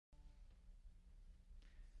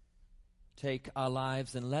Take our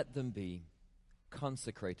lives and let them be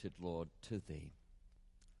consecrated, Lord, to Thee.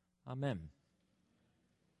 Amen.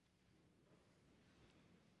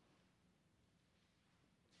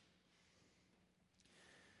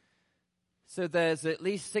 So there's at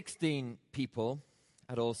least 16 people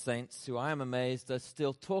at All Saints who I am amazed are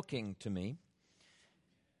still talking to me.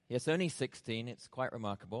 Yes, only 16. It's quite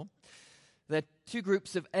remarkable. There are two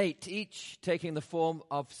groups of 8, each taking the form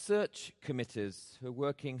of search committees who are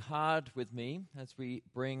working hard with me as we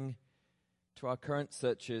bring to our current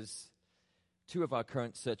searches, 2 of our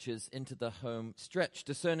current searches into the home stretch,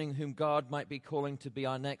 discerning whom God might be calling to be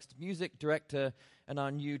our next music director and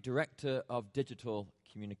our new director of digital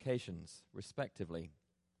communications, respectively.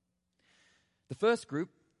 The first group,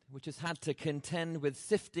 which has had to contend with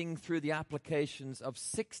sifting through the applications of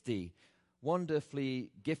 60 wonderfully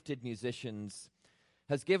gifted musicians,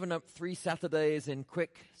 has given up 3 Saturdays in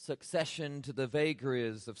quick succession to the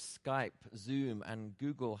vagaries of Skype, Zoom, and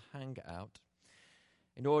Google Hangout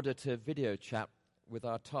in order to video chat with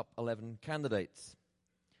our top 11 candidates.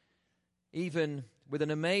 Even with an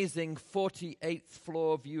amazing 48th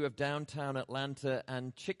floor view of downtown Atlanta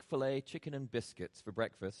and Chick-fil-A chicken and biscuits for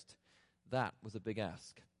breakfast, that was a big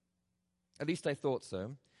ask. At least I thought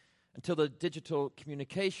so, until the Digital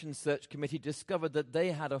Communications Search Committee discovered that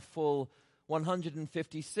they had a full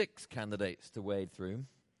 156 candidates to wade through,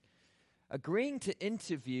 agreeing to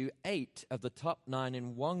interview 8 of the top 9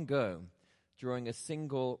 in one go during a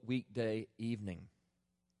single weekday evening.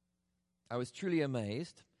 I was truly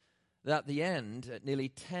amazed that at the end, at nearly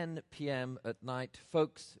 10 p.m. at night,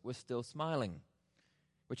 folks were still smiling,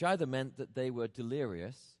 which either meant that they were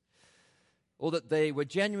delirious or that they were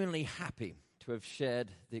genuinely happy to have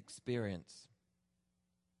shared the experience.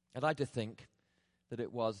 I'd like to think that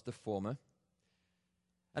it was the former.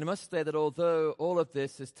 And I must say that although all of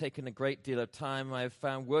this has taken a great deal of time, I have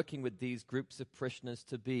found working with these groups of parishioners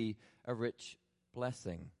to be a rich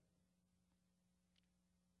blessing.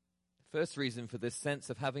 The first reason for this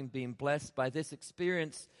sense of having been blessed by this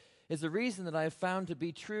experience is a reason that I have found to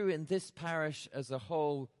be true in this parish as a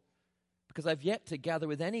whole, because I've yet to gather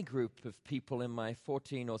with any group of people in my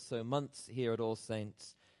 14 or so months here at All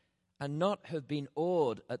Saints and not have been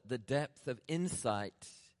awed at the depth of insight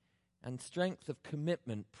and strength of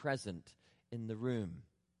commitment present in the room.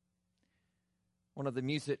 One of the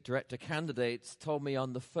music director candidates told me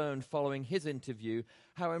on the phone following his interview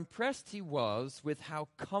how impressed he was with how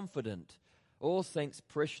confident All Saints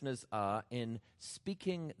parishioners are in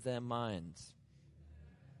speaking their minds.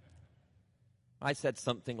 I said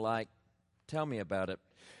something like, "Tell me about it,"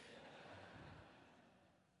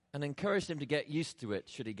 and encouraged him to get used to it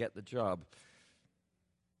should he get the job.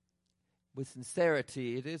 With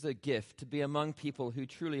sincerity, it is a gift to be among people who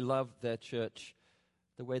truly love their church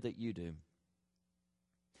the way that you do.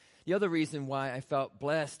 The other reason why I felt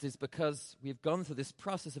blessed is because we've gone through this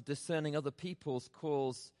process of discerning other people's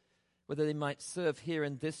calls, whether they might serve here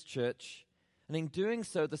in this church. And in doing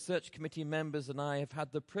so, the search committee members and I have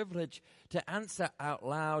had the privilege to answer out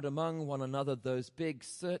loud among one another those big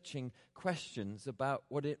searching questions about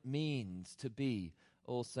what it means to be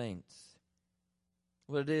All Saints.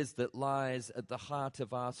 What it is that lies at the heart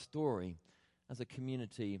of our story as a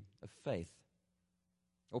community of faith.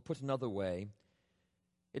 Or put another way,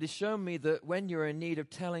 it has shown me that when you're in need of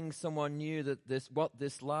telling someone new that what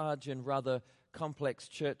this large and rather complex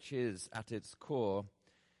church is at its core,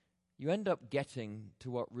 you end up getting to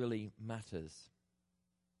what really matters.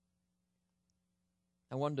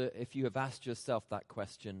 I wonder if you have asked yourself that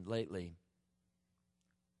question lately.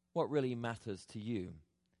 What really matters to you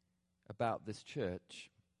about this church?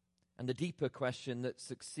 And the deeper question that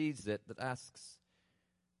succeeds it, that asks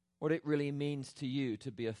what it really means to you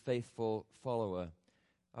to be a faithful follower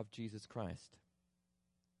of Jesus Christ.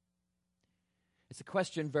 It's a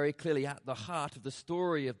question very clearly at the heart of the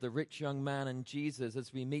story of the rich young man and Jesus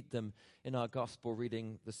as we meet them in our gospel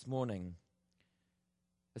reading this morning.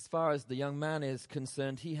 As far as the young man is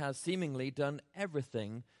concerned, he has seemingly done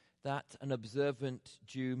everything that an observant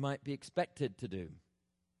Jew might be expected to do.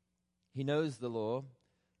 He knows the law,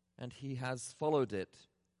 and he has followed it,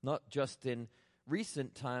 not just in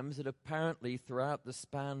recent times, but apparently throughout the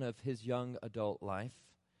span of his young adult life.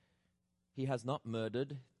 He has not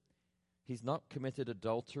murdered. He's not committed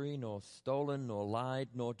adultery, nor stolen, nor lied,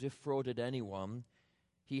 nor defrauded anyone.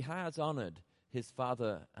 He has honored his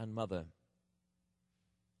father and mother.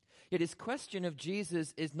 Yet his question of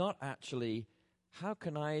Jesus is not actually, how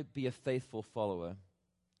can I be a faithful follower?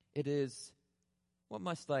 It is, what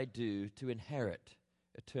must I do to inherit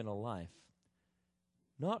eternal life?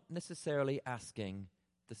 Not necessarily asking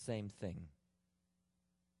the same thing.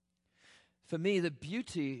 For me, the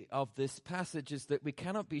beauty of this passage is that we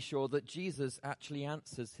cannot be sure that Jesus actually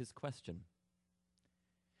answers his question.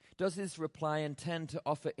 Does his reply intend to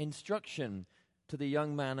offer instruction to the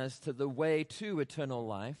young man as to the way to eternal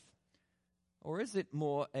life, or is it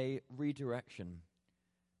more a redirection,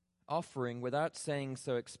 offering, without saying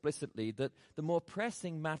so explicitly, that the more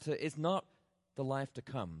pressing matter is not the life to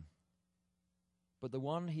come, but the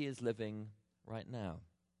one he is living right now?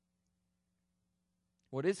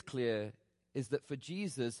 What is clear is that for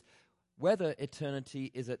Jesus, whether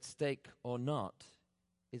eternity is at stake or not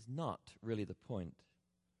is not really the point.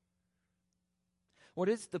 What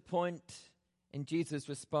is the point in Jesus'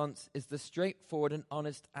 response is the straightforward and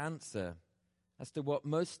honest answer as to what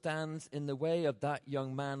most stands in the way of that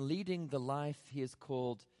young man leading the life he is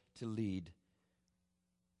called to lead.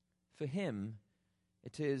 For him,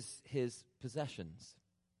 it is his possessions.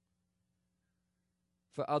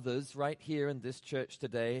 For others, right here in this church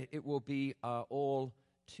today, it will be our all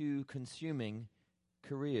too consuming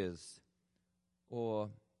careers, or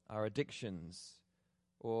our addictions,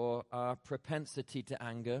 or our propensity to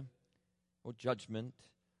anger or judgment,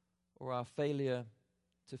 or our failure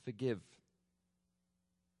to forgive.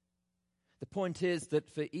 The point is that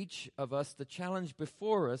for each of us, the challenge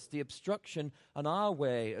before us, the obstruction on our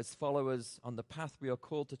way as followers on the path we are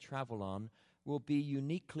called to travel on, will be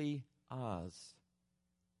uniquely ours.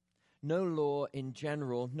 No law in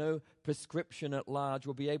general, no prescription at large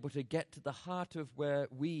will be able to get to the heart of where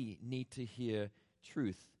we need to hear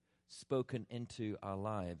truth spoken into our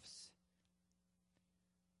lives.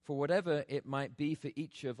 For whatever it might be for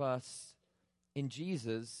each of us, in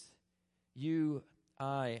Jesus, you,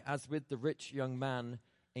 I, as with the rich young man,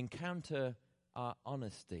 encounter our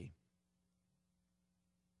honesty.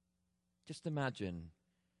 Just imagine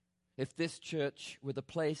if this church were the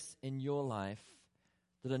place in your life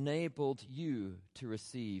that enabled you to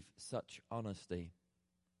receive such honesty.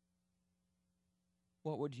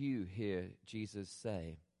 What would you hear Jesus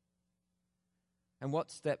say? And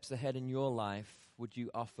what steps ahead in your life would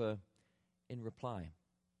you offer in reply?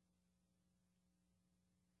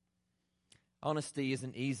 Honesty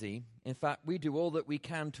isn't easy. In fact, we do all that we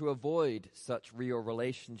can to avoid such real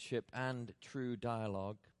relationship and true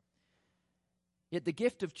dialogue. Yet the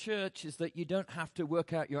gift of church is that you don't have to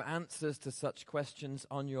work out your answers to such questions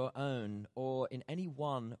on your own or in any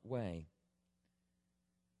one way.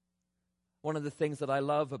 One of the things that I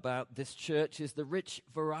love about this church is the rich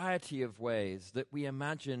variety of ways that we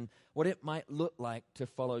imagine what it might look like to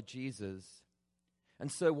follow Jesus.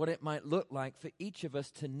 And so what it might look like for each of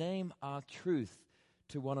us to name our truth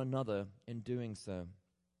to one another in doing so.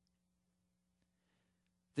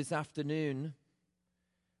 This afternoon,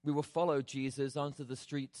 we will follow Jesus onto the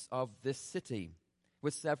streets of this city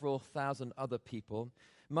with several thousand other people,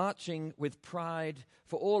 marching with pride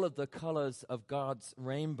for all of the colors of God's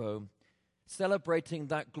rainbow, celebrating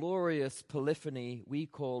that glorious polyphony we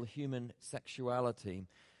call human sexuality,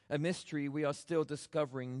 a mystery we are still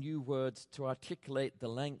discovering new words to articulate the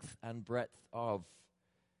length and breadth of.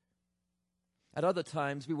 At other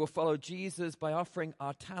times, we will follow Jesus by offering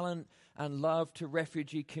our talent and love to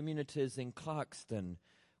refugee communities in Clarkston,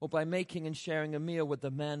 or by making and sharing a meal with the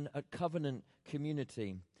men at Covenant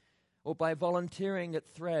Community, or by volunteering at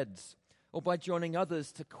Threads, or by joining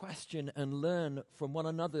others to question and learn from one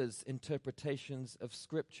another's interpretations of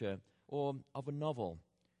Scripture or of a novel,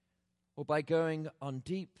 or by going on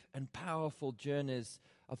deep and powerful journeys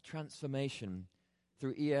of transformation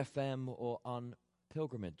through EFM or on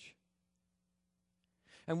pilgrimage.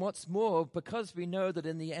 And what's more, because we know that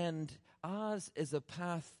in the end, ours is a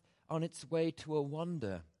path on its way to a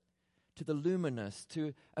wonder, to the luminous,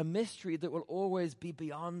 to a mystery that will always be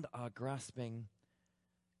beyond our grasping,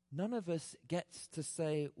 none of us gets to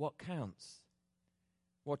say what counts,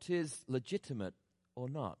 what is legitimate or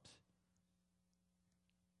not.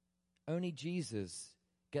 Only Jesus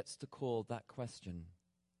gets to call that question.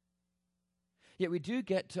 Yet we do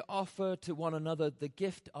get to offer to one another the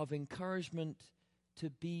gift of encouragement to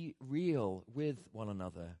be real with one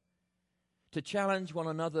another, to challenge one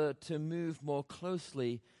another to move more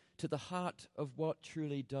closely to the heart of what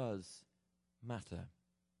truly does matter.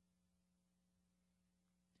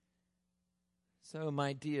 So,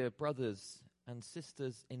 my dear brothers and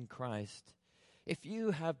sisters in Christ, if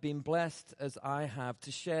you have been blessed as I have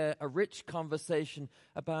to share a rich conversation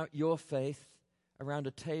about your faith around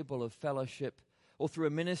a table of fellowship or through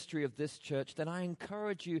a ministry of this church, then I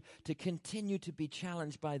encourage you to continue to be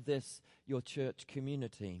challenged by this, your church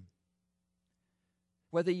community.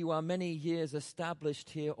 Whether you are many years established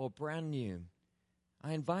here or brand new,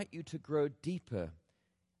 I invite you to grow deeper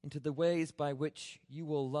into the ways by which you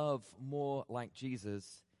will love more like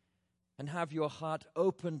Jesus and have your heart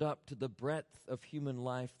opened up to the breadth of human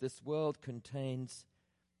life this world contains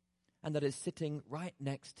and that is sitting right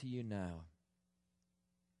next to you now.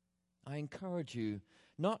 I encourage you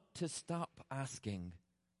not to stop asking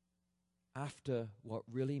after what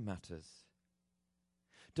really matters.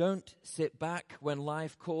 Don't sit back when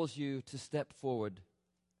life calls you to step forward.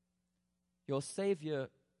 Your Savior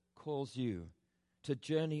calls you to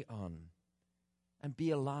journey on and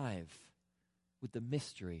be alive with the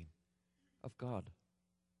mystery of God.